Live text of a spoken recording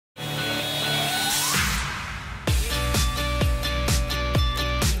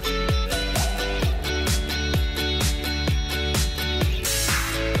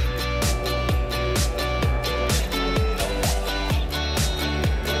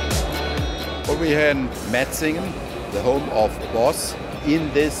we're here in Metzingen, the home of Boss.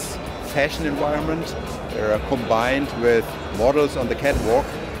 In this fashion environment, combined with models on the catwalk,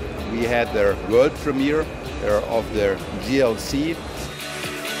 we had their world premiere of their GLC.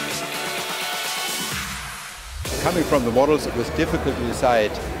 Coming from the models, it was difficult to decide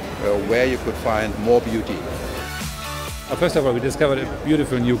where you could find more beauty. First of all, we discovered a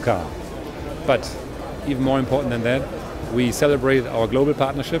beautiful new car. But even more important than that, we celebrated our global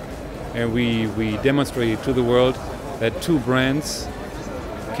partnership, and we demonstrated to the world that two brands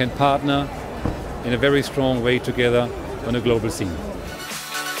can partner in a very strong way together on a global scene.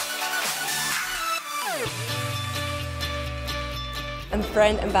 I'm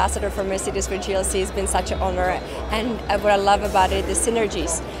brand ambassador for Mercedes-Benz GLC. It's been such an honor, and what I love about it is the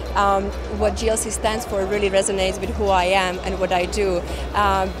synergies. What GLC stands for really resonates with who I am and what I do.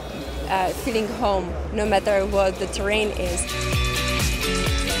 Feeling home, no matter what the terrain is.